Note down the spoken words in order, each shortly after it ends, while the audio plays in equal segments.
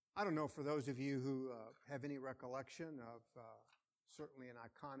I don't know, for those of you who have any recollection of certainly an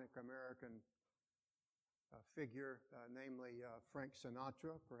iconic American figure, namely Frank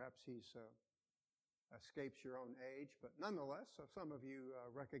Sinatra. Perhaps he's escapes your own age, but nonetheless, some of you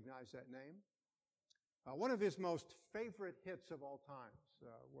recognize that name. One of his most favorite hits of all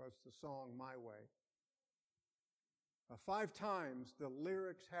times was the song My Way. 5 times the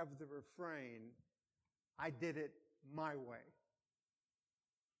lyrics have the refrain, I did it my way.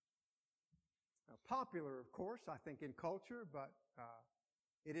 Popular, of course, I think, in culture, but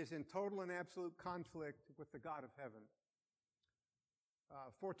it is in total and absolute conflict with the God of heaven.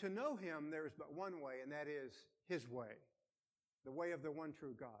 For to know Him, there is but one way, and that is His way, the way of the one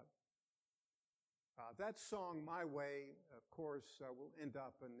true God. That song, My Way, of course, will end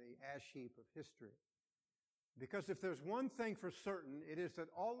up in the ash heap of history. Because if there's one thing for certain, it is that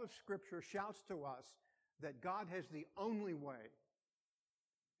all of Scripture shouts to us that God has the only way.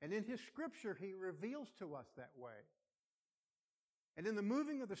 And in His Scripture, He reveals to us that way. And in the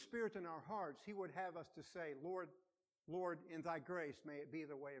moving of the Spirit in our hearts, He would have us to say, Lord, Lord, in Thy grace, may it be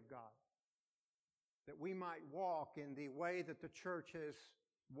the way of God. That we might walk in the way that the church has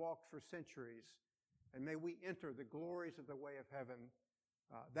walked for centuries. And may we enter the glories of the way of heaven.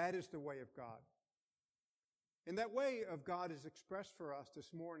 That is the way of God. And that way of God is expressed for us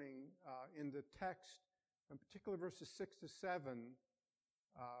this morning in the text, in particular verses 6 to 7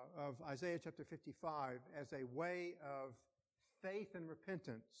 of Isaiah chapter 55, as a way of faith and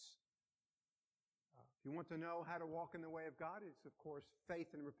repentance. If you want to know how to walk in the way of God, it's of course faith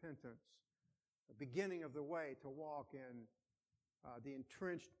and repentance. The beginning of the way to walk in the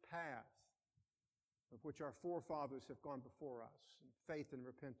entrenched path of which our forefathers have gone before us, faith and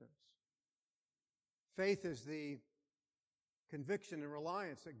repentance. Faith is the conviction and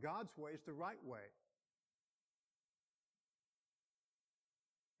reliance that God's way is the right way.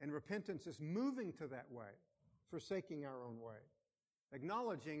 And repentance is moving to that way, forsaking our own way,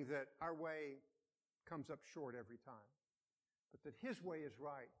 acknowledging that our way comes up short every time, but that His way is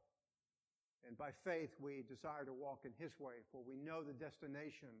right. And by faith we desire to walk in His way, for we know the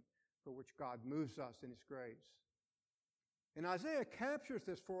destination for which God moves us in His grace. And Isaiah captures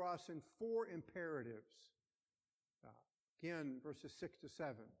this for us in 4 imperatives. Again, verses 6 to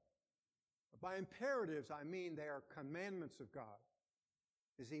 7. By imperatives, I mean they are commandments of God,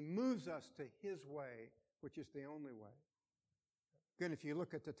 as He moves us to His way, which is the only way. Again, if you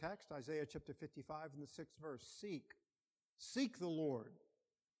look at the text, Isaiah chapter 55 and the 6th verse, seek. Seek the Lord.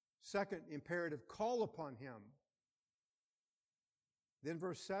 Second imperative, call upon Him. Then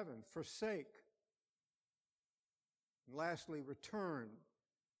verse 7, forsake. And lastly, return.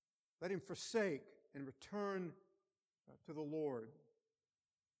 Let him forsake and return to the Lord.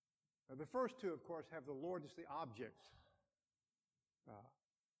 Now, the first 2, of course, have the Lord as the object.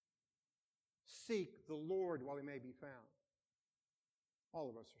 Seek the Lord while He may be found. All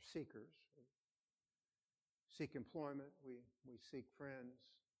of us are seekers. We seek employment. We seek friends.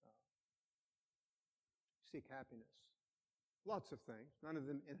 Seek happiness. Lots of things. None of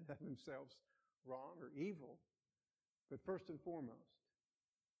them in and of themselves wrong or evil. But first and foremost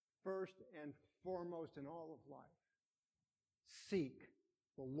in all of life, seek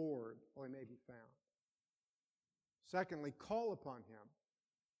the Lord while He may be found. Secondly, call upon Him.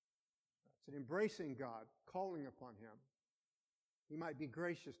 It's an embracing God, calling upon Him. He might be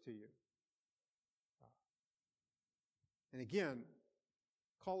gracious to you. And again,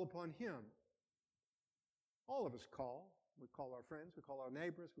 call upon Him. All of us call. We call our friends, we call our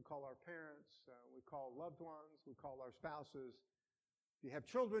neighbors, we call our parents, we call loved ones, we call our spouses. If you have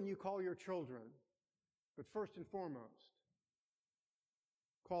children, you call your children. But first and foremost,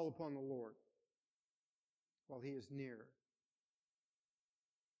 call upon the Lord while He is near.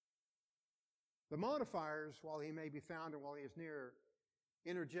 The modifiers, while He may be found and while He is near,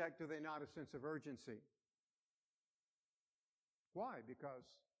 interject, do they not, a sense of urgency? Why? Because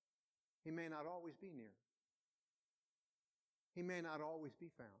He may not always be near. He may not always be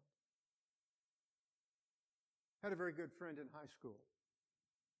found. I had a very good friend in high school.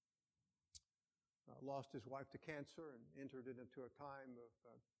 Lost his wife to cancer and entered into a time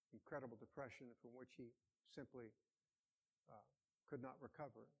of incredible depression from which he simply could not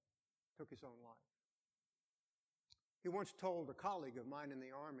recover. Took his own life. He once told a colleague of mine in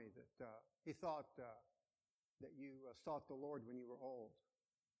the Army that he thought that you sought the Lord when you were old.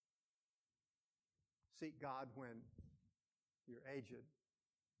 Seek God when you're aged.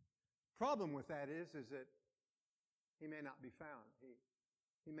 Problem with that is that He may not be found.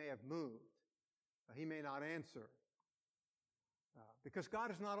 He may have moved. He may not answer. Because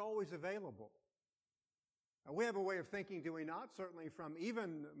God is not always available. We have a way of thinking, do we not? Certainly from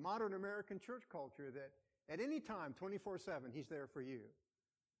even modern American church culture, that at any time, 24/7, He's there for you.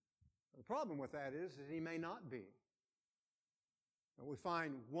 The problem with that is that He may not be. And we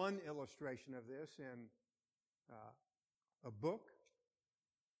find one illustration of this in a book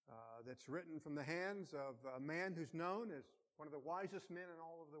that's written from the hands of a man who's known as one of the wisest men in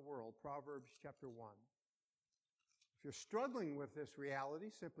all of the world, Proverbs chapter 1. If you're struggling with this reality,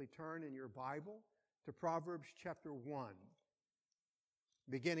 simply turn in your Bible to Proverbs chapter 1,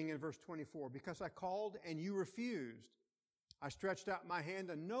 beginning in verse 24. Because I called and you refused. I stretched out my hand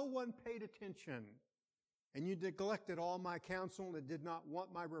and no one paid attention. And you neglected all my counsel and did not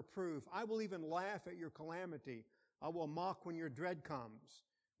want my reproof. I will even laugh at your calamity. I will mock when your dread comes.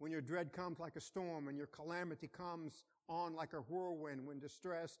 When your dread comes like a storm and your calamity comes on like a whirlwind, when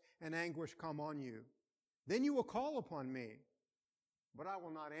distress and anguish come on you. Then you will call upon me, but I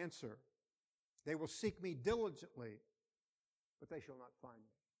will not answer. They will seek me diligently, but they shall not find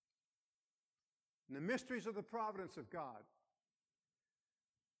me. And the mysteries of the providence of God.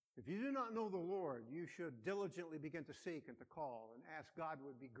 If you do not know the Lord, you should diligently begin to seek and to call and ask God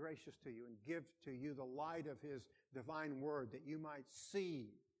would be gracious to you and give to you the light of His divine word that you might see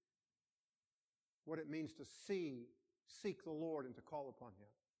what it means to seek the Lord and to call upon Him.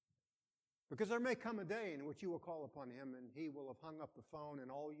 Because there may come a day in which you will call upon Him and He will have hung up the phone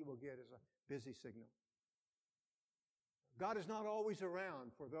and all you will get is a busy signal. God is not always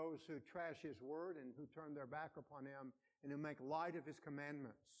around for those who trash His word and who turn their back upon Him and who make light of His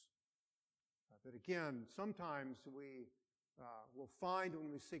commandments. That again, sometimes we will find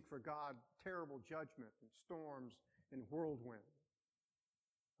when we seek for God terrible judgment and storms and whirlwind.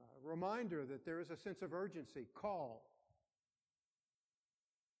 A reminder that there is a sense of urgency. Call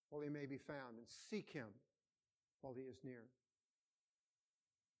while He may be found and seek Him while He is near.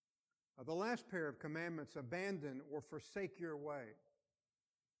 The last pair of commandments, abandon or forsake your way.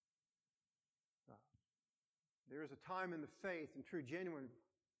 There is a time in the faith, in true genuine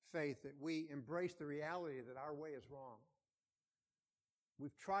faith, that we embrace the reality that our way is wrong.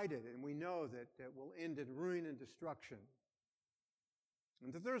 We've tried it and we know that it will end in ruin and destruction.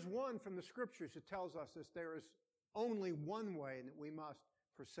 And that there's one from the Scriptures that tells us that there is only one way and that we must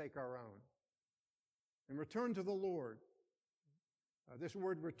forsake our own and return to the Lord. This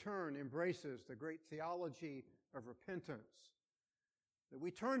word return embraces the great theology of repentance. That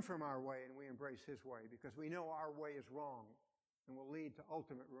we turn from our way and we embrace His way because we know our way is wrong and will lead to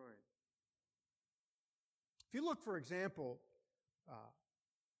ultimate ruin. If you look, for example,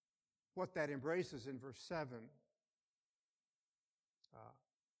 what that embraces in verse 7,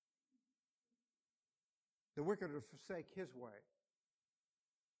 the wicked will forsake his way.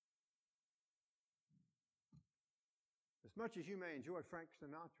 As much as you may enjoy Frank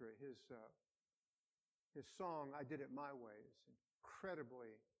Sinatra, his song, I Did It My Way, is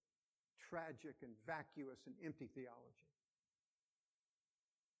incredibly tragic and vacuous and empty theology.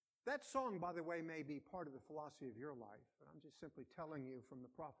 That song, by the way, may be part of the philosophy of your life, but I'm just simply telling you from the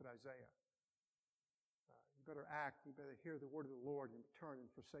prophet Isaiah. You better act, you better hear the word of the Lord and turn and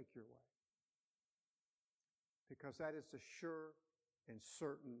forsake your way. Because that is the sure and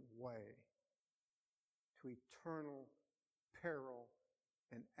certain way to eternal peril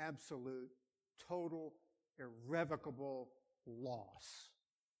and absolute, total, irrevocable loss.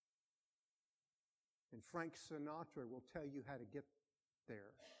 And Frank Sinatra will tell you how to get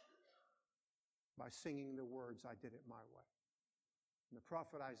there by singing the words, I did it my way. And the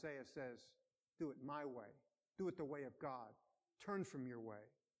prophet Isaiah says, do it my way. Do it the way of God. Turn from your way.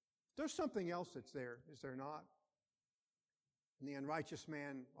 There's something else that's there, is there not? And the unrighteous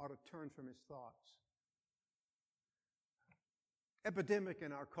man ought to turn from his thoughts. Epidemic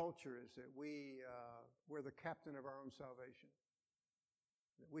in our culture is that we're the captain of our own salvation.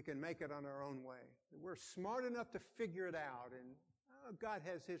 That we can make it on our own way. That we're smart enough to figure it out. And God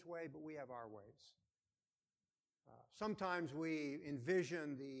has His way, but we have our ways. Sometimes we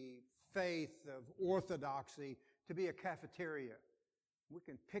envision the faith of orthodoxy to be a cafeteria. We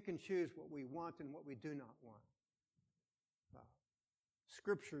can pick and choose what we want and what we do not want.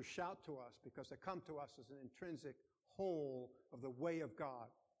 Scriptures shout to us because they come to us as an intrinsic whole of the way of God.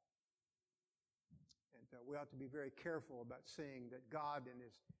 And we ought to be very careful about seeing that God in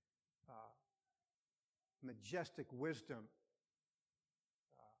His majestic wisdom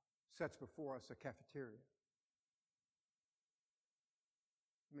sets before us a cafeteria.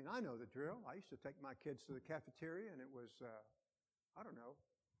 I mean, I know the drill. I used to take my kids to the cafeteria and it was,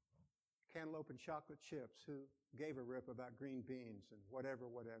 cantaloupe and chocolate chips. Who gave a rip about green beans and whatever.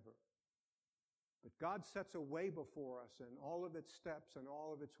 But God sets a way before us in all of its steps and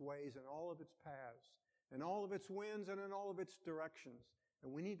all of its ways and all of its paths. in all of its winds and in all of its directions.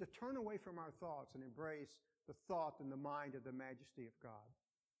 And we need to turn away from our thoughts and embrace the thought and the mind of the majesty of God.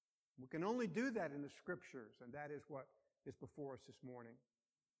 We can only do that in the Scriptures, and that is what is before us this morning.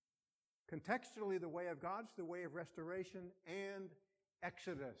 Contextually, the way of God is the way of restoration and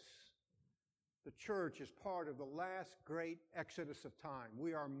exodus. The church is part of the last great exodus of time.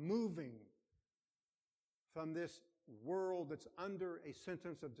 We are moving from this world that's under a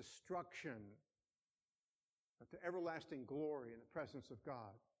sentence of destruction to everlasting glory in the presence of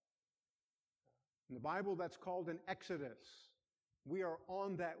God. In the Bible, that's called an exodus. We are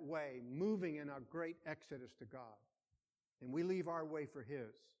on that way, moving in our great exodus to God. And we leave our way for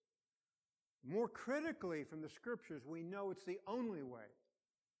His. More critically, from the Scriptures, we know it's the only way.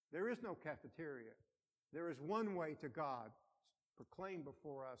 There is no cafeteria. There is one way to God, proclaimed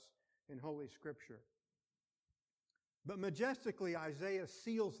before us in Holy Scripture. But majestically, Isaiah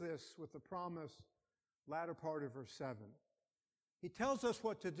seals this with the promise, latter part of verse 7. He tells us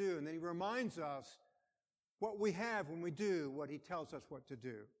what to do, and then he reminds us what we have when we do what he tells us what to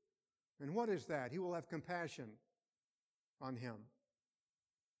do. And what is that? He will have compassion on him.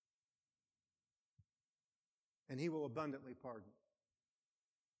 And he will abundantly pardon.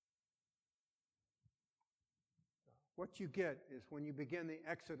 What you get is when you begin the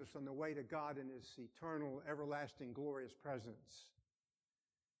exodus on the way to God in His eternal, everlasting, glorious presence,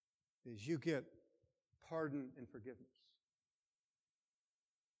 is you get pardon and forgiveness.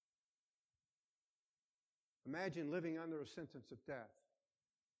 Imagine living under a sentence of death,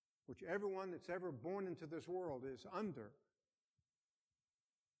 which everyone that's ever born into this world is under.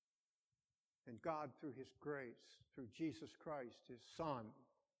 And God, through His grace, through Jesus Christ, His Son,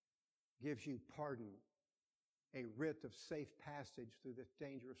 gives you pardon, a writ of safe passage through this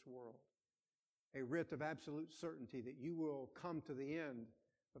dangerous world, a writ of absolute certainty that you will come to the end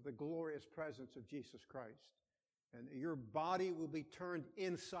of the glorious presence of Jesus Christ, and your body will be turned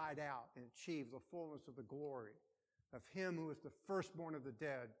inside out and achieve the fullness of the glory of Him who is the firstborn of the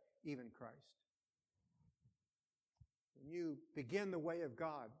dead, even Christ. When you begin the way of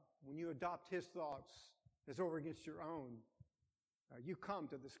God, when you adopt His thoughts as over against your own, you come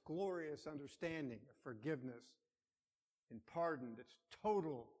to this glorious understanding of forgiveness and pardon that's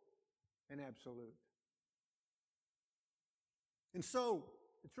total and absolute. And so,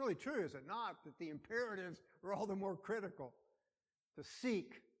 it's really true, is it not, that the imperatives are all the more critical. To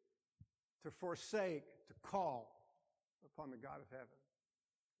seek, to forsake, to call upon the God of heaven,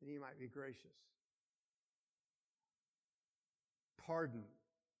 that He might be gracious. Pardon,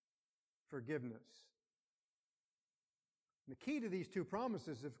 forgiveness. And the key to these two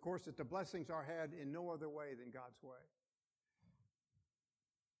promises is, of course, that the blessings are had in no other way than God's way.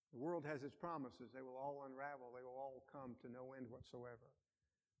 The world has its promises. They will all unravel. They will all come to no end whatsoever.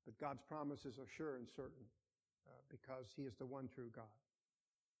 But God's promises are sure and certain because He is the one true God.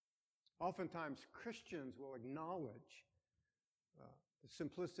 Oftentimes, Christians will acknowledge the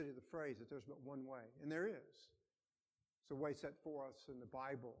simplicity of the phrase that there's but one way. And there is. It's the way set for us in the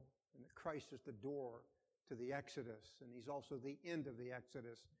Bible, and that Christ is the door to the Exodus, and He's also the end of the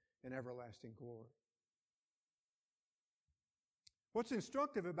Exodus in everlasting glory. What's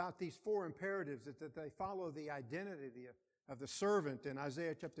instructive about these four imperatives is that they follow the identity of the servant in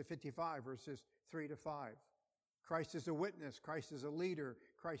Isaiah chapter 55, verses 3 to 5. Christ is a witness, Christ is a leader,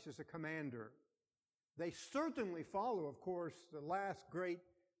 Christ is a commander. They certainly follow, of course, the last great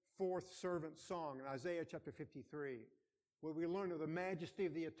fourth servant song in Isaiah chapter 53, where we learn of the majesty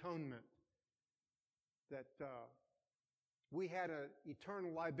of the atonement, that we had an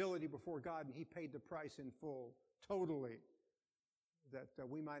eternal liability before God, and He paid the price in full, totally, that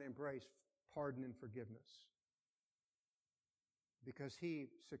we might embrace pardon and forgiveness. Because He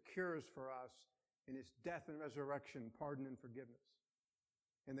secures for us in His death and resurrection pardon and forgiveness.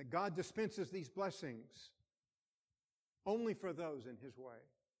 And that God dispenses these blessings only for those in His way.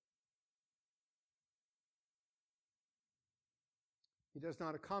 He does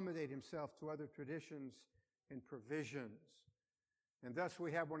not accommodate Himself to other traditions and provisions. And thus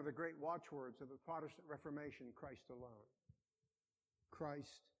we have one of the great watchwords of the Protestant Reformation, Christ alone.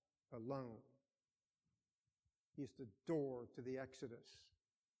 Christ alone. He's the door to the Exodus.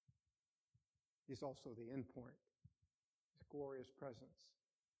 He's also the end point, His glorious presence,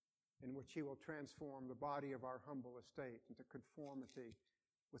 in which He will transform the body of our humble estate into conformity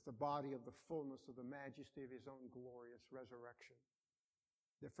with the body of the fullness of the majesty of His own glorious resurrection.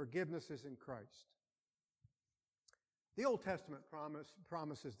 That forgiveness is in Christ. The Old Testament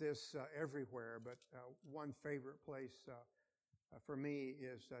promises this everywhere, but one favorite place for me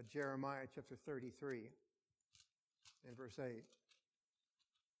is Jeremiah chapter 33 and verse 8.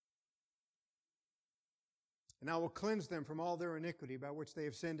 And I will cleanse them from all their iniquity by which they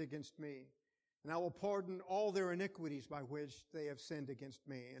have sinned against me. And I will pardon all their iniquities by which they have sinned against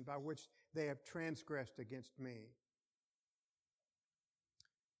me and by which they have transgressed against me.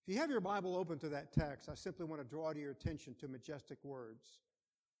 If you have your Bible open to that text, I simply want to draw to your attention to majestic words.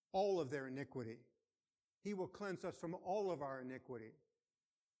 All of their iniquity. He will cleanse us from all of our iniquity.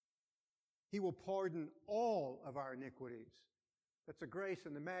 He will pardon all of our iniquities. That's the grace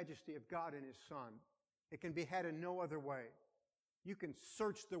and the majesty of God in His Son. It can be had in no other way. You can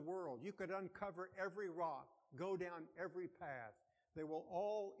search the world. You could uncover every rock, go down every path. They will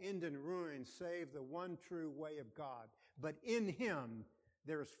all end in ruin save the one true way of God. But in Him,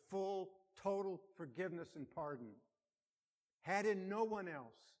 there is full, total forgiveness and pardon. Had in no one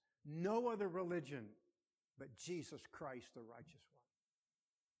else, no other religion, but Jesus Christ, the righteous one.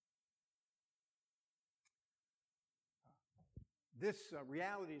 This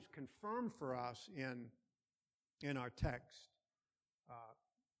reality is confirmed for us in our text,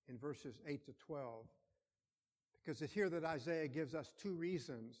 in verses 8 to 12, because it's here that Isaiah gives us two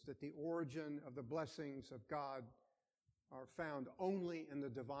reasons that the origin of the blessings of God are found only in the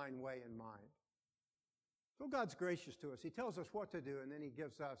divine way and mind. So God's gracious to us. He tells us what to do, and then He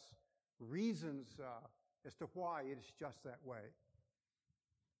gives us reasons as to why it is just that way.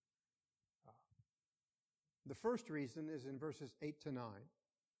 The first reason is in verses 8 to 9.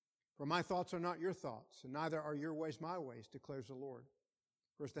 For my thoughts are not your thoughts, and neither are your ways my ways, declares the Lord.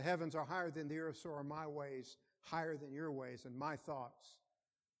 For as the heavens are higher than the earth, so are my ways higher than your ways, and my thoughts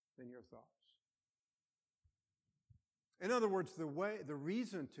than your thoughts. In other words, the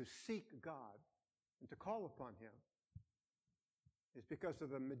reason to seek God and to call upon Him is because of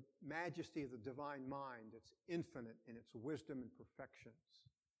the majesty of the divine mind. It's infinite in its wisdom and perfections.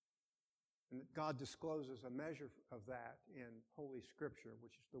 And that God discloses a measure of that in Holy Scripture,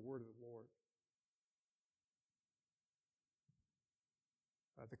 which is the Word of the Lord.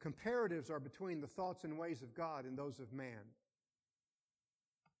 The comparatives are between the thoughts and ways of God and those of man.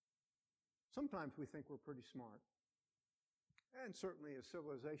 Sometimes we think we're pretty smart. And certainly as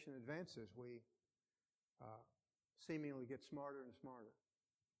civilization advances, we seemingly get smarter and smarter.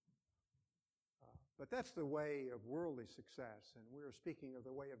 But that's the way of worldly success, and we're speaking of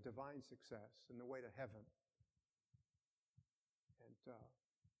the way of divine success and the way to heaven. And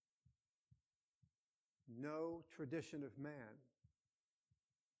no tradition of man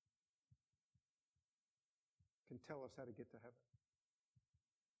can tell us how to get to heaven.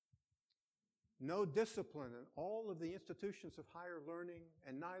 No discipline in all of the institutions of higher learning,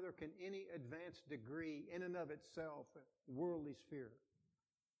 and neither can any advanced degree in and of itself, worldly sphere,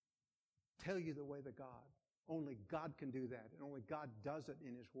 tell you the way to God. Only God can do that, and only God does it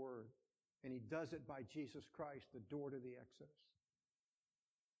in His Word. And He does it by Jesus Christ, the door to the Exodus.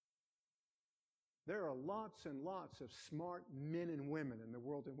 There are lots and lots of smart men and women in the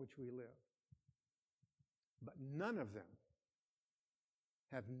world in which we live. But none of them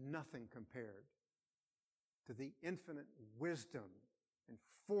have nothing compared to the infinite wisdom and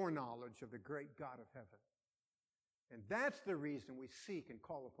foreknowledge of the great God of heaven. And that's the reason we seek and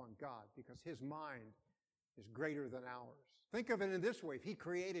call upon God, because His mind is greater than ours. Think of it in this way. If He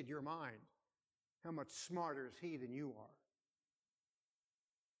created your mind, how much smarter is He than you are?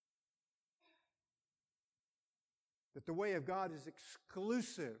 That the way of God is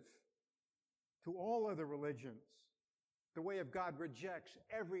exclusive to all other religions. The way of God rejects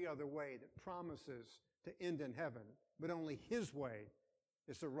every other way that promises to end in heaven, but only His way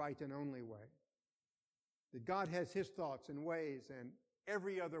is the right and only way. That God has His thoughts and ways, and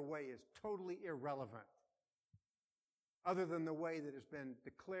every other way is totally irrelevant, other than the way that has been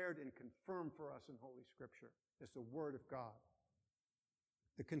declared and confirmed for us in Holy Scripture. It's the Word of God.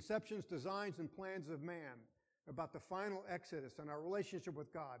 The conceptions, designs, and plans of man about the final exodus and our relationship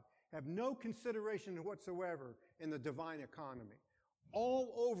with God have no consideration whatsoever in the divine economy.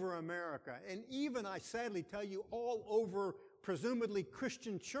 All over America, and even, I sadly tell you, all over presumably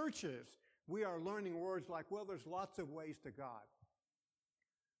Christian churches, we are learning words like, well, there's lots of ways to God.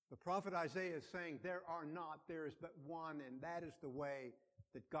 The prophet Isaiah is saying there are not, there is but one, and that is the way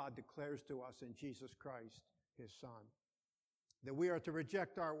that God declares to us in Jesus Christ, His Son. That we are to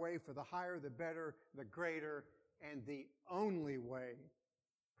reject our way for the higher, the better, the greater, and the only way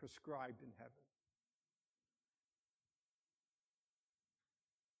prescribed in heaven.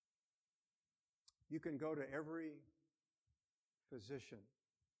 You can go to every physician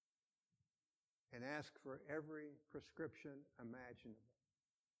and ask for every prescription imaginable.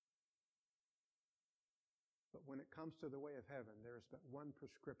 But when it comes to the way of heaven, there is but one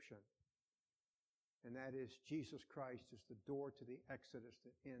prescription, and that is Jesus Christ is the door to the exodus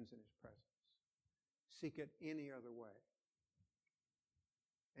that ends in His presence. Seek it any other way,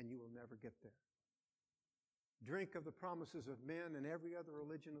 and you will never get there. Drink of the promises of men and every other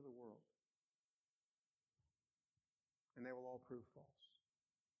religion of the world, and they will all prove false.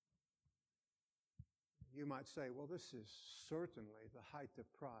 You might say, well, this is certainly the height of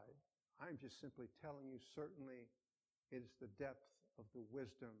pride. I'm just simply telling you, certainly it is the depth of the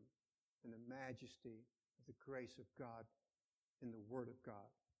wisdom and the majesty of the grace of God in the Word of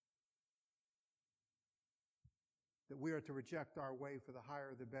God. That we are to reject our way for the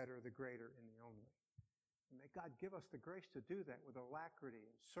higher, the better, the greater, and the only. And may God give us the grace to do that with alacrity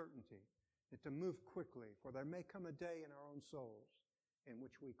and certainty, and to move quickly, for there may come a day in our own souls in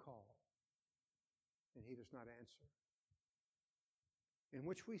which we call, and He does not answer. In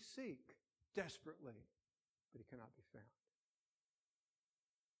which we seek desperately, but He cannot be found.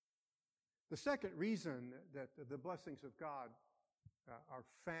 The second reason that the blessings of God are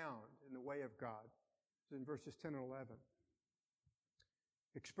found in the way of God is in verses 10 and 11.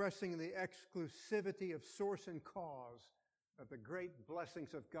 Expressing the exclusivity of source and cause of the great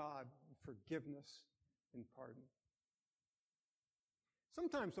blessings of God, forgiveness and pardon.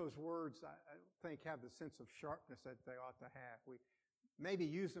 Sometimes those words, I think, have the sense of sharpness that they ought to have. We maybe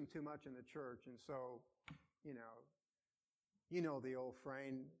use them too much in the church, and so, you know the old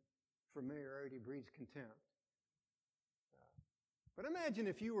frame, familiarity breeds contempt. But imagine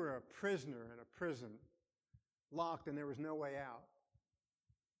if you were a prisoner in a prison, locked, and there was no way out,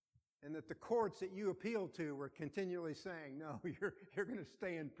 and that the courts that you appealed to were continually saying, no, you're going to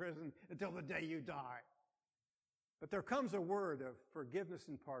stay in prison until the day you die. But there comes a word of forgiveness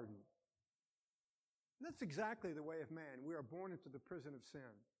and pardon. And that's exactly the way of man. We are born into the prison of sin.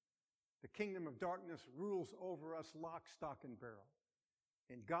 The kingdom of darkness rules over us lock, stock, and barrel.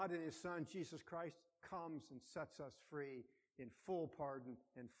 And God in His Son, Jesus Christ, comes and sets us free in full pardon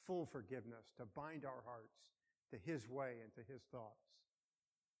and full forgiveness to bind our hearts to His way and to His thoughts.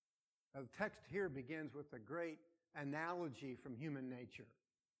 Now, the text here begins with a great analogy from human nature.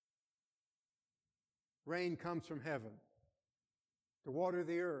 Rain comes from heaven to water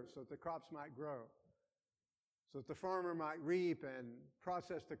the earth so that the crops might grow, so that the farmer might reap and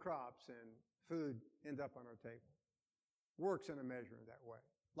process the crops and food end up on our table. Works in a measure in that way.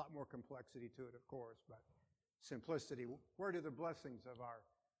 A lot more complexity to it, of course, but simplicity. Where do the blessings of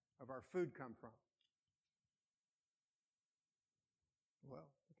our food come from? Well,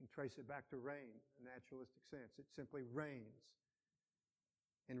 we can trace it back to rain, in a naturalistic sense. It simply rains.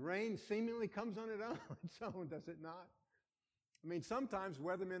 And rain seemingly comes on its own, does it not? I mean, sometimes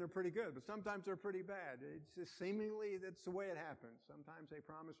weathermen are pretty good, but sometimes they're pretty bad. It's just seemingly that's the way it happens. Sometimes they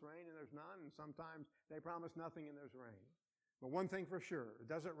promise rain and there's none, and sometimes they promise nothing and there's rain. But one thing for sure, it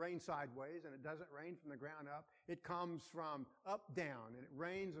doesn't rain sideways and it doesn't rain from the ground up. It comes from up down, and it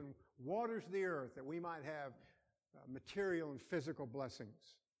rains and waters the earth that we might have material and physical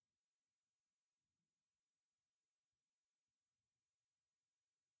blessings.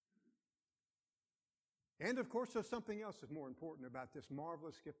 And of course, there's something else that's more important about this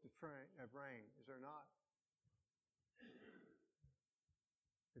marvelous gift of rain, is there not?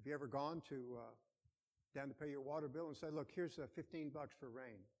 Have you ever gone down to pay your water bill and say, look, here's $15 for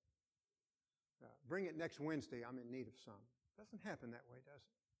rain. Bring it next Wednesday, I'm in need of some. It doesn't happen that way, does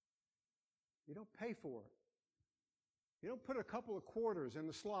it? You don't pay for it. You don't put a couple of quarters in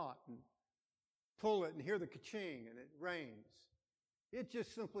the slot and pull it and hear the ka-ching and it rains. It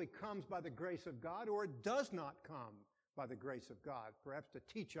just simply comes by the grace of God, or it does not come by the grace of God, perhaps to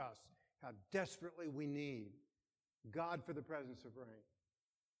teach us how desperately we need God for the presence of rain.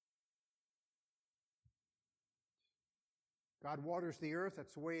 God waters the earth.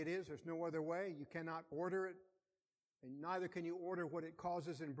 That's the way it is. There's no other way. You cannot order it, and neither can you order what it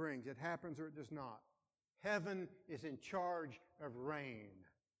causes and brings. It happens or it does not. Heaven is in charge of rain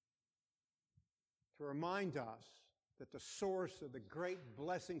to remind us that the source of the great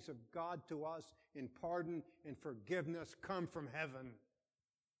blessings of God to us in pardon and forgiveness come from heaven.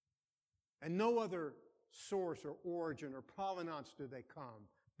 And no other source or origin or provenance do they come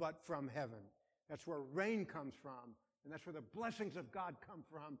but from heaven. That's where rain comes from, and that's where the blessings of God come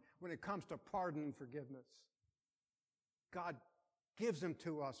from when it comes to pardon and forgiveness. God gives them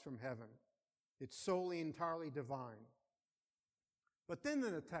to us from heaven. It's solely, entirely divine. But then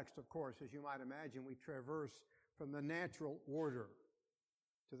in the text, of course, as you might imagine, we traverse from the natural order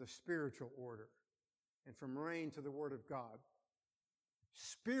to the spiritual order, and from rain to the Word of God.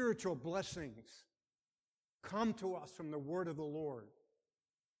 Spiritual blessings come to us from the Word of the Lord,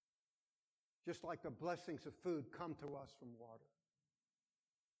 just like the blessings of food come to us from water.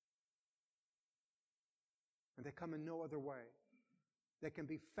 And they come in no other way. that can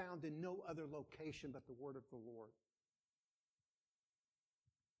be found in no other location but the word of the Lord.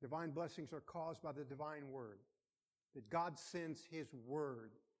 Divine blessings are caused by the divine word, that God sends His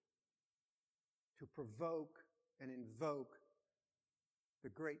word to provoke and invoke the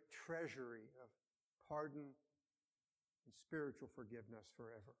great treasury of pardon and spiritual forgiveness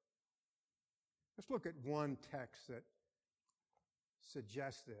forever. Let's look at one text that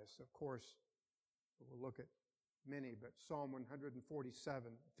suggests this. Of course, we'll look at many, but Psalm 147,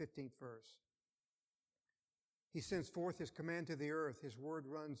 15th verse. He sends forth His command to the earth. His word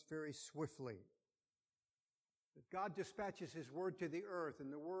runs very swiftly. That God dispatches His word to the earth,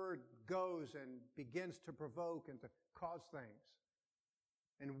 and the word goes and begins to provoke and to cause things.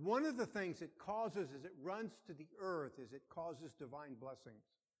 And one of the things it causes as it runs to the earth is it causes divine blessings.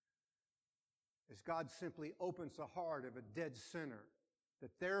 As God simply opens the heart of a dead sinner,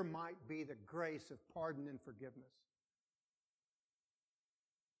 that there might be the grace of pardon and forgiveness.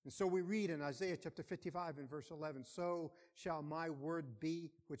 And so we read in Isaiah chapter 55 and verse 11, "So shall my word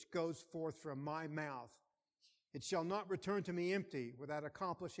be which goes forth from my mouth. It shall not return to me empty, without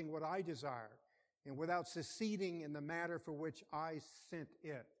accomplishing what I desire, and without succeeding in the matter for which I sent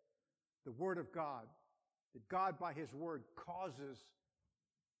it." The word of God, that God by His word causes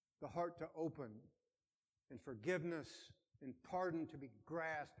the heart to open, and forgiveness and pardon to be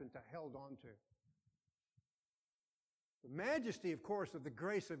grasped and to held on to. The majesty, of course, of the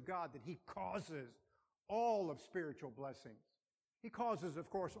grace of God, that He causes all of spiritual blessings. He causes, of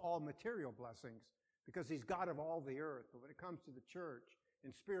course, all material blessings, because He's God of all the earth. But when it comes to the church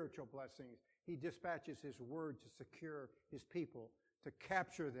and spiritual blessings, He dispatches His word to secure His people, to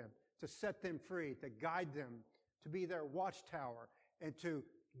capture them, to set them free, to guide them, to be their watchtower, and to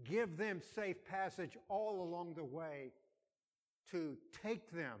give them safe passage all along the way, to take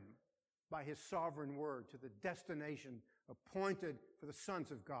them by His sovereign word to the destination appointed for the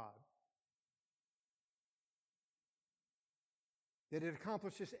sons of God. That it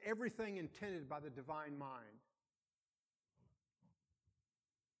accomplishes everything intended by the divine mind.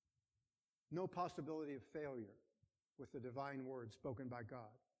 No possibility of failure with the divine word spoken by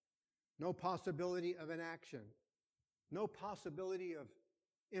God. No possibility of inaction. No possibility of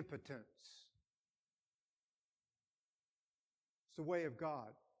impotence. It's the way of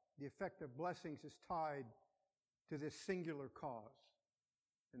God. The effect of blessings is tied to this singular cause.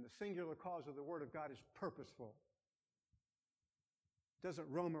 And the singular cause of the Word of God is purposeful. It doesn't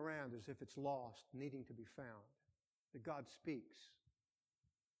roam around as if it's lost, needing to be found. That God speaks.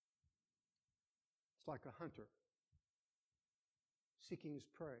 It's like a hunter seeking his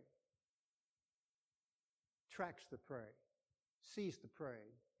prey. Tracks the prey, sees the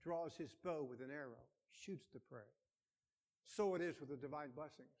prey, draws his bow with an arrow, shoots the prey. So it is with the divine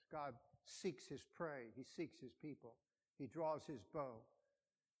blessings. God seeks His prey. He seeks His people. He draws His bow,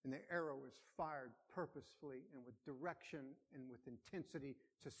 and the arrow is fired purposefully and with direction and with intensity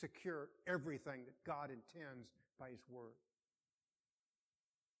to secure everything that God intends by His word.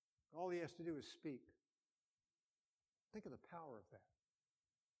 All He has to do is speak. Think of the power of that.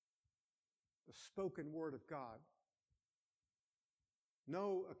 The spoken word of God.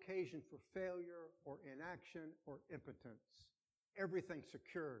 No occasion for failure or inaction or impotence. Everything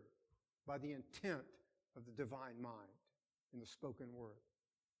secured by the intent of the divine mind in the spoken word.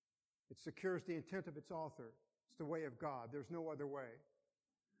 It secures the intent of its author. It's the way of God. There's no other way.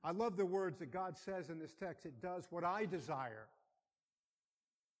 I love the words that God says in this text. It does what I desire.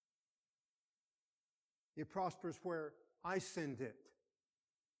 It prospers where I send it.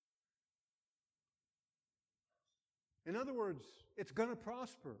 In other words, it's going to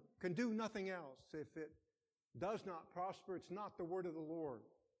prosper, can do nothing else. If it does not prosper, it's not the word of the Lord.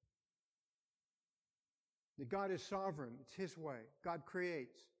 That God is sovereign. It's His way. God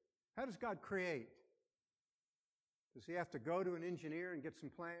creates. How does God create? Does He have to go to an engineer and get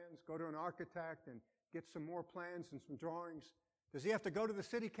some plans, go to an architect and get some more plans and some drawings? Does He have to go to the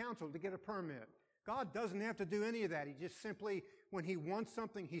city council to get a permit? God doesn't have to do any of that. He just simply, when He wants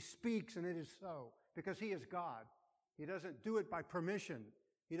something, He speaks and it is so, because He is God. He doesn't do it by permission.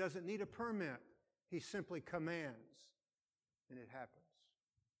 He doesn't need a permit. He simply commands, and it happens.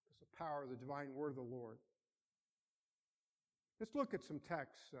 It's the power of the divine word of the Lord. Let's look at some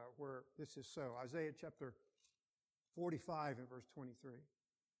texts where this is so. Isaiah chapter 45 and verse 23.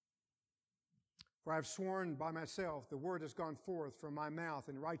 "For I have sworn by myself, the word has gone forth from my mouth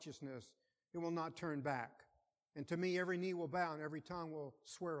in righteousness. It will not turn back. And to me every knee will bow and every tongue will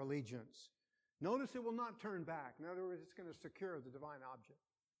swear allegiance." Notice it will not turn back. In other words, it's going to secure the divine object.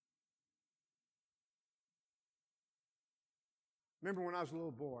 Remember when I was a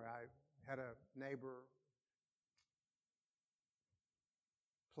little boy, I had a neighbor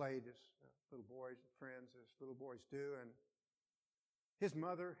played as little boys and friends, as little boys do, and his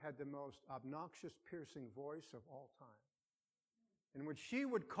mother had the most obnoxious, piercing voice of all time. And when she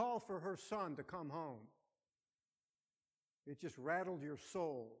would call for her son to come home, it just rattled your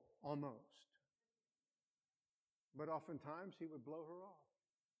soul almost. But oftentimes he would blow her off.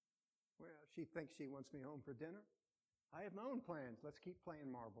 Well, she thinks she wants me home for dinner. I have my own plans. Let's keep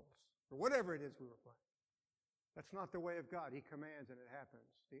playing marbles. Or whatever it is we were playing. That's not the way of God. He commands and it happens.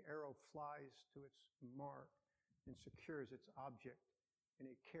 The arrow flies to its mark and secures its object. And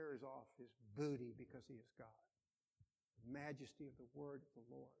it carries off his booty because he is God. The majesty of the word of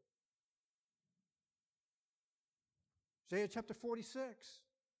the Lord. Isaiah chapter 46,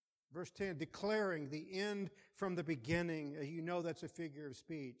 verse 10, declaring the end from the beginning. You know that's a figure of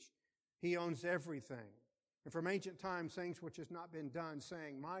speech. He owns everything. And from ancient times, things which has not been done,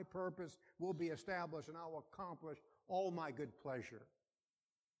 saying, my purpose will be established and I will accomplish all my good pleasure.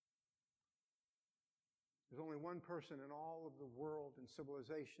 There's only one person in all of the world and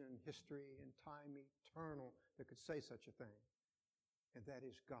civilization and history and time eternal that could say such a thing. And that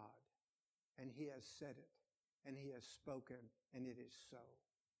is God. And he has said it. And he has spoken. And it is so.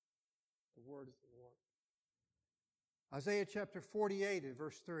 The word of the Lord. Isaiah chapter 48 and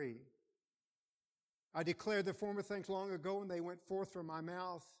verse 3. I declared the former things long ago, and they went forth from my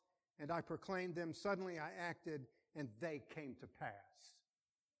mouth, and I proclaimed them. Suddenly I acted, and they came to pass.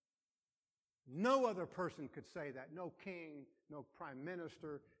 No other person could say that. No king, no prime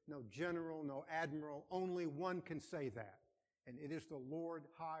minister, no general, no admiral. Only one can say that. And it is the Lord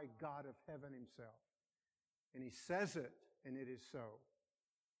high God of heaven himself. And he says it, and it is so.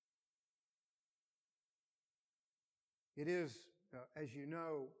 It is, as you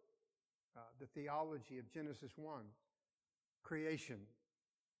know, the theology of Genesis 1, creation.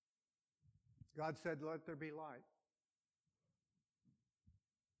 God said, let there be light.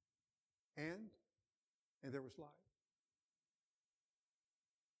 And there was light.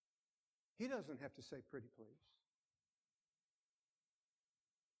 He doesn't have to say pretty please.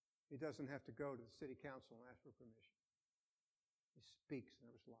 He doesn't have to go to the city council and ask for permission. He speaks and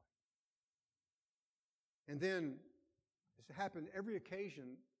there was light. And then, as it happened every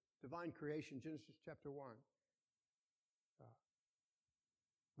occasion, divine creation, Genesis chapter 1,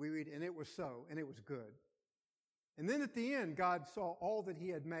 we read, and it was so, and it was good. And then at the end, God saw all that he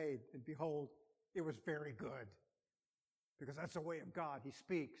had made, and behold, it was very good. Because that's the way of God. He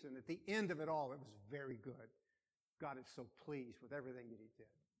speaks, and at the end of it all, it was very good. God is so pleased with everything that he did.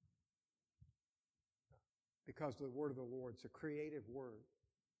 Because the word of the Lord, it's a creative word.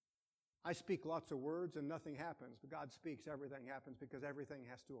 I speak lots of words and nothing happens, but God speaks, everything happens because everything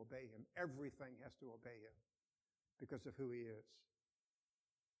has to obey him. Everything has to obey him because of who he is.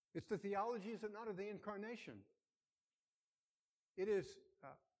 It's the theology, is it not, of the incarnation? It is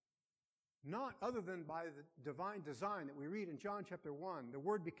not other than by the divine design that we read in John chapter 1. The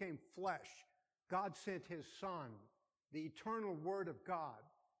Word became flesh. God sent his Son, the eternal Word of God.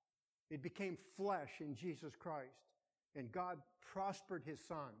 It became flesh in Jesus Christ. And God prospered his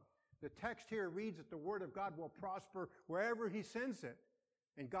Son. The text here reads that the Word of God will prosper wherever he sends it.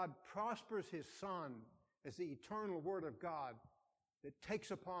 And God prospers his Son as the eternal Word of God that takes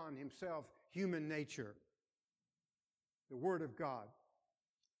upon himself human nature. The Word of God.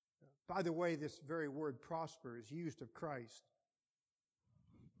 By the way, this very word prosper is used of Christ.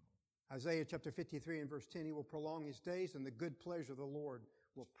 Isaiah chapter 53 and verse 10, he will prolong his days and the good pleasure of the Lord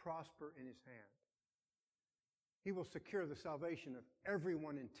will prosper in his hand. He will secure the salvation of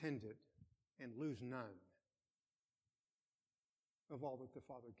everyone intended and lose none of all that the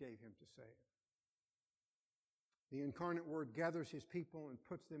Father gave him to save. The incarnate Word gathers his people and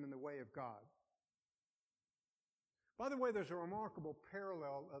puts them in the way of God. By the way, there's a remarkable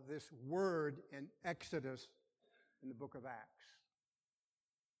parallel of this word in Exodus in the book of Acts.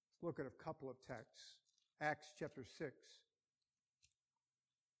 Let's look at a couple of texts. Acts chapter 6,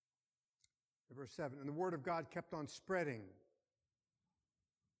 verse 7. And the word of God kept on spreading,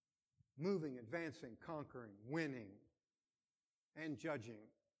 moving, advancing, conquering, winning, and judging.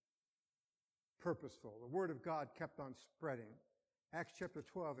 Purposeful. The word of God kept on spreading. Acts chapter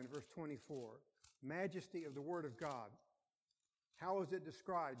 12 and verse 24. Majesty of the word of God. How is it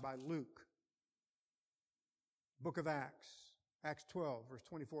described by Luke? Book of Acts. Acts 12 verse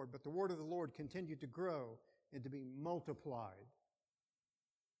 24. But the word of the Lord continued to grow and to be multiplied.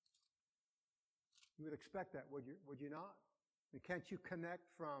 You would expect that, would you not? And can't you connect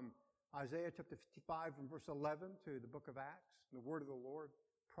from Isaiah chapter 55 and verse 11 to the book of Acts? The word of the Lord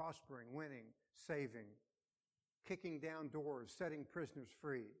prospering, winning, saving, kicking down doors, setting prisoners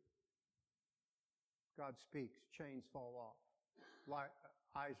free. God speaks, chains fall off.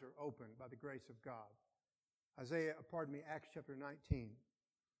 eyes are opened by the grace of God. Acts chapter 19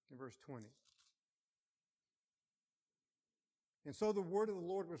 and verse 20. And so the word of the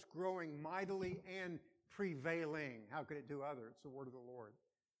Lord was growing mightily and prevailing. How could it do other? It's the word of the Lord.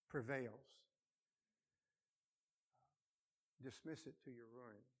 Prevails. Dismiss it to your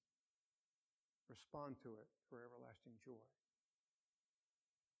ruin. Respond to it for everlasting joy.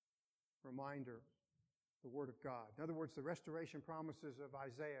 Reminder, the Word of God. In other words, the restoration promises of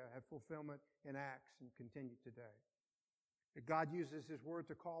Isaiah have fulfillment in Acts and continue today. That God uses His Word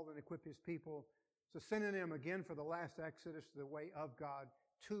to call and equip His people. It's a synonym again for the last exodus, the way of God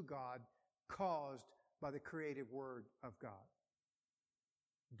to God, caused by the creative Word of God.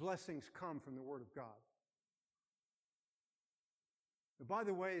 Blessings come from the Word of God. And by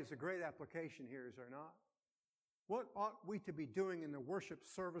the way, there's a great application here, is there not? What ought we to be doing in the worship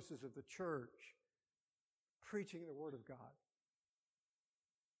services of the church? Preaching the Word of God.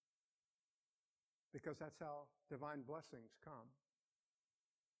 Because that's how divine blessings come.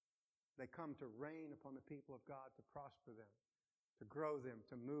 They come to reign upon the people of God, to prosper them, to grow them,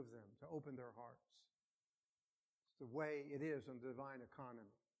 to move them, to open their hearts. It's the way it is in the divine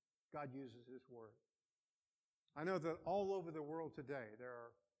economy. God uses His Word. I know that all over the world today there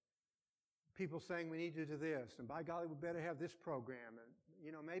are people saying we need to do this, and by golly, we better have this program,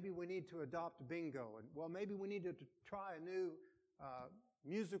 and maybe we need to adopt bingo, and well, maybe we need to try a new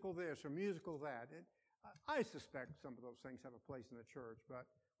musical this or musical that. And I suspect some of those things have a place in the church, but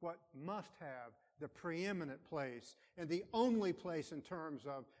what must have the preeminent place and the only place in terms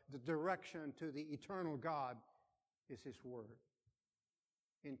of the direction to the eternal God is His Word,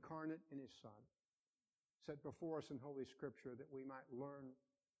 incarnate in His Son, set before us in Holy Scripture that we might learn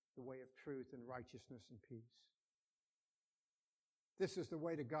the way of truth and righteousness and peace. This is the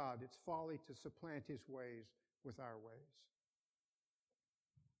way to God. It's folly to supplant His ways with our ways.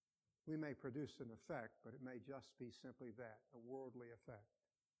 We may produce an effect, but it may just be simply that, a worldly effect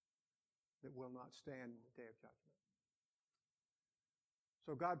that will not stand in the day of judgment.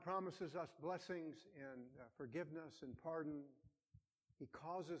 So God promises us blessings in forgiveness and pardon. He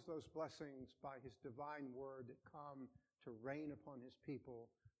causes those blessings by His divine word that come to reign upon His people,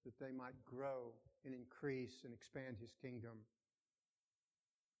 that they might grow and increase and expand His kingdom.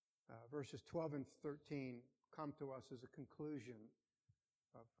 Verses 12 and 13 come to us as a conclusion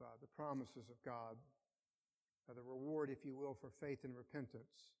of the promises of God, the reward, if you will, for faith and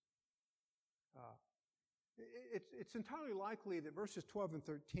repentance. It's entirely likely that verses 12 and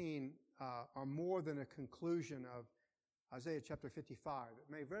 13 are more than a conclusion of Isaiah chapter 55. It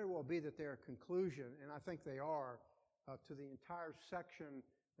may very well be that they're a conclusion, and I think they are, to the entire section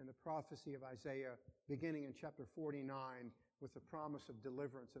in the prophecy of Isaiah, beginning in chapter 49, with the promise of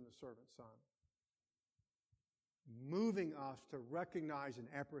deliverance in the servant son. Moving us to recognize and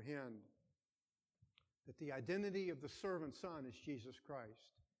apprehend that the identity of the servant son is Jesus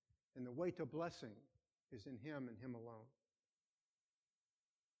Christ, and the way to blessing is in Him and Him alone.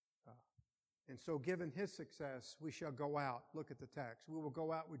 And so given His success, we shall go out. Look at the text. We will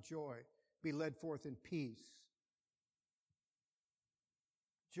go out with joy, be led forth in peace.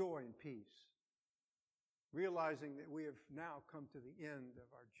 Joy and peace. Realizing that we have now come to the end of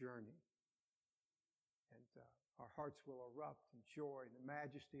our journey. And our hearts will erupt in joy and the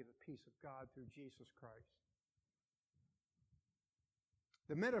majesty of the peace of God through Jesus Christ.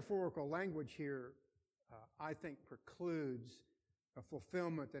 The metaphorical language here, I think, precludes a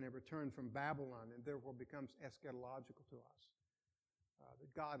fulfillment and a return from Babylon, and therefore becomes eschatological to us.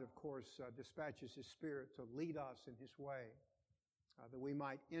 That God, of course, dispatches His Spirit to lead us in His way, that we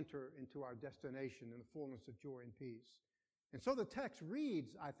might enter into our destination in the fullness of joy and peace. And so the text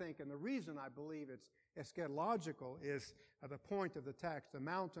reads, I think, and the reason I believe it's eschatological is the point of the text. The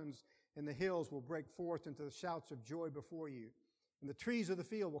mountains and the hills will break forth into the shouts of joy before you, and the trees of the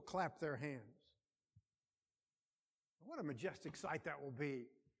field will clap their hands. What a majestic sight that will be.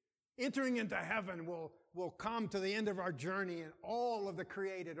 Entering into heaven will come to the end of our journey, and all of the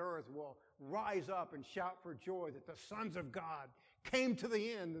created earth will rise up and shout for joy that the sons of God came to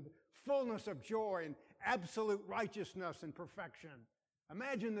the end, the fullness of joy and absolute righteousness and perfection.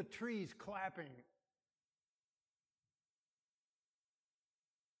 Imagine the trees clapping.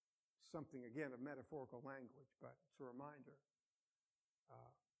 Something, again, of metaphorical language, but it's a reminder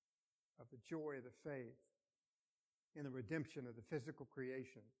of the joy of the faith in the redemption of the physical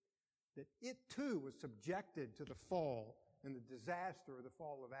creation, that it too was subjected to the fall and the disaster of the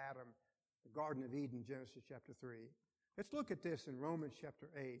fall of Adam, the Garden of Eden, Genesis chapter 3. Let's look at this in Romans chapter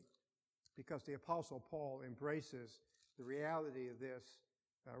 8, because the Apostle Paul embraces the reality of this.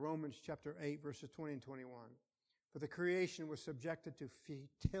 Romans chapter 8, verses 20 and 21. For the creation was subjected to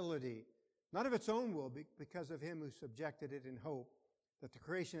futility, not of its own will, because of him who subjected it, in hope that the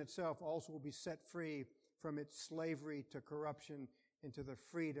creation itself also will be set free from its slavery to corruption into the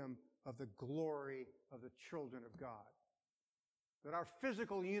freedom of the glory of the children of God. That our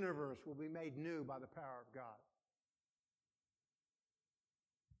physical universe will be made new by the power of God.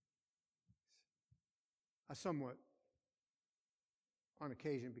 I somewhat, on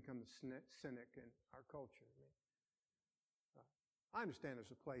occasion, become the cynic in our culture. I understand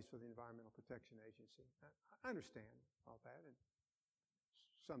there's a place for the Environmental Protection Agency. I understand all that. In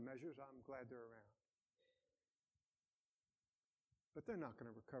some measures, I'm glad they're around. But they're not going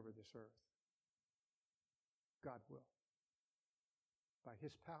to recover this earth. God will. By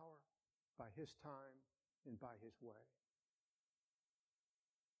His power, by His time, and by His way.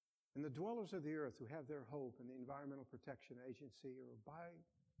 And the dwellers of the earth who have their hope in the Environmental Protection Agency, or by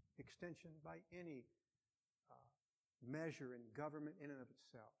extension, by any measure in government in and of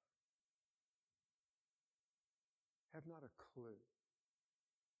itself, have not a clue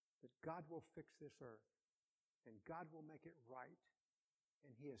that God will fix this earth and God will make it right,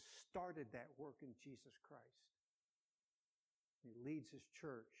 and He has started that work in Jesus Christ. He leads His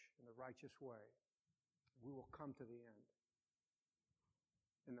church in the righteous way. We will come to the end,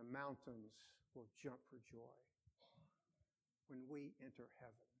 and the mountains will jump for joy when we enter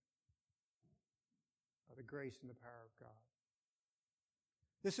heaven by the grace and the power of God.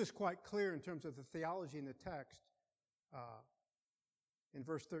 This is quite clear in terms of the theology in the text. In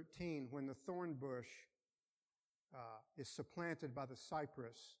verse 13, when the thorn bush is supplanted by the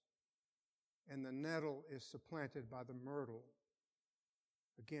cypress and the nettle is supplanted by the myrtle.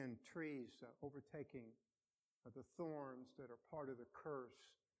 Again, trees overtaking the thorns that are part of the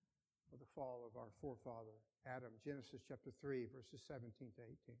curse of the fall of our forefather Adam. Genesis chapter 3, verses 17 to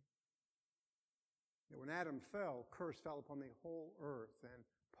 18. When Adam fell, curse fell upon the whole earth, and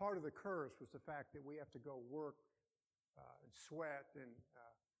part of the curse was the fact that we have to go work and sweat and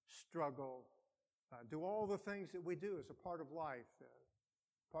struggle, do all the things that we do as a part of life,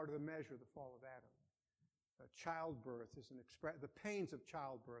 part of the measure of the fall of Adam. Childbirth is the pains of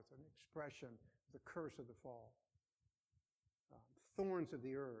childbirth are an expression of the curse of the fall. Thorns of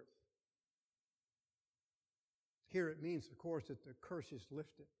the earth. Here it means, of course, that the curse is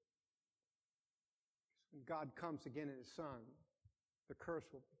lifted. When God comes again in His Son, the curse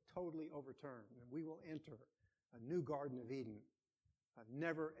will be totally overturned, and we will enter a new Garden of Eden,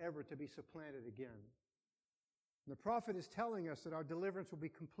 never ever to be supplanted again. And the prophet is telling us that our deliverance will be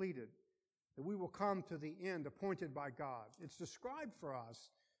completed, that we will come to the end appointed by God. It's described for us,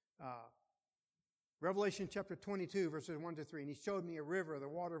 Revelation chapter 22, verses 1 to 3, and He showed me a river, the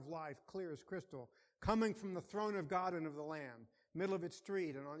water of life, clear as crystal, coming from the throne of God and of the Lamb, middle of its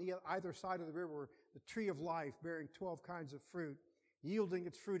street, and on either side of the river were the tree of life, bearing 12 kinds of fruit, yielding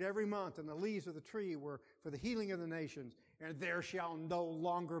its fruit every month, and the leaves of the tree were for the healing of the nations, and there shall no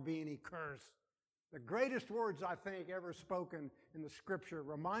longer be any curse. The greatest words, I think, ever spoken in the Scripture,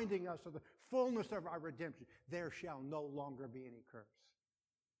 reminding us of the fullness of our redemption. There shall no longer be any curse.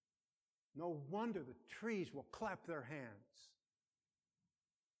 No wonder the trees will clap their hands.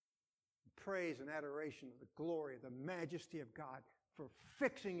 Praise and adoration of the glory, the majesty of God for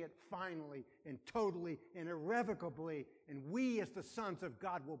fixing it finally and totally and irrevocably. And we as the sons of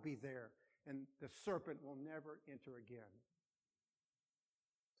God will be there. And the serpent will never enter again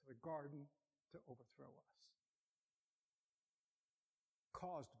to the garden to overthrow us.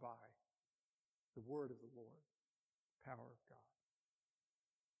 Caused by the word of the Lord, the power of God.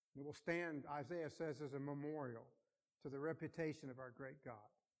 It will stand, Isaiah says, as a memorial to the reputation of our great God.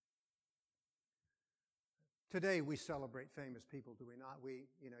 Today we celebrate famous people, do we not?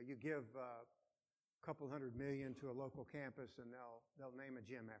 You give a couple $100 million to a local campus and they'll name a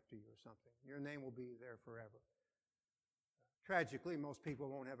gym after you or something. Your name will be there forever. Tragically, most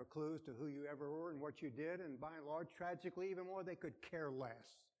people won't have a clue as to who you ever were and what you did, and by and large, tragically, even more, they could care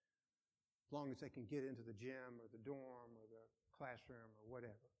less, as long as they can get into the gym or the dorm or the classroom or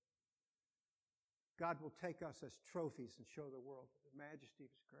whatever. God will take us as trophies and show the world the majesty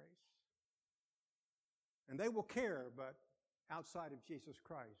of His grace. And they will care, but outside of Jesus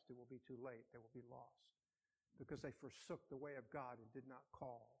Christ, it will be too late. They will be lost because they forsook the way of God and did not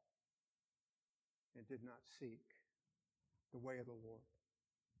call and did not seek the way of the Lord.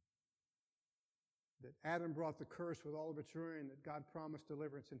 That Adam brought the curse with all of its ruin, that God promised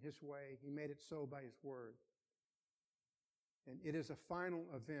deliverance in His way. He made it so by His word. And it is a final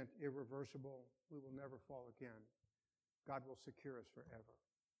event, irreversible. We will never fall again. God will secure us forever.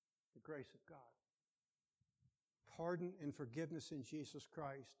 The grace of God. Pardon and forgiveness in Jesus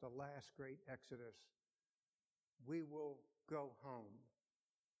Christ, the last great exodus. we will go home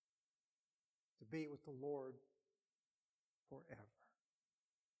to be with the Lord forever.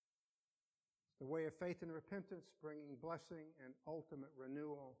 The way of faith and repentance, bringing blessing and ultimate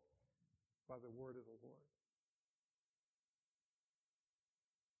renewal by the word of the Lord.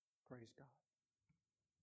 Praise God.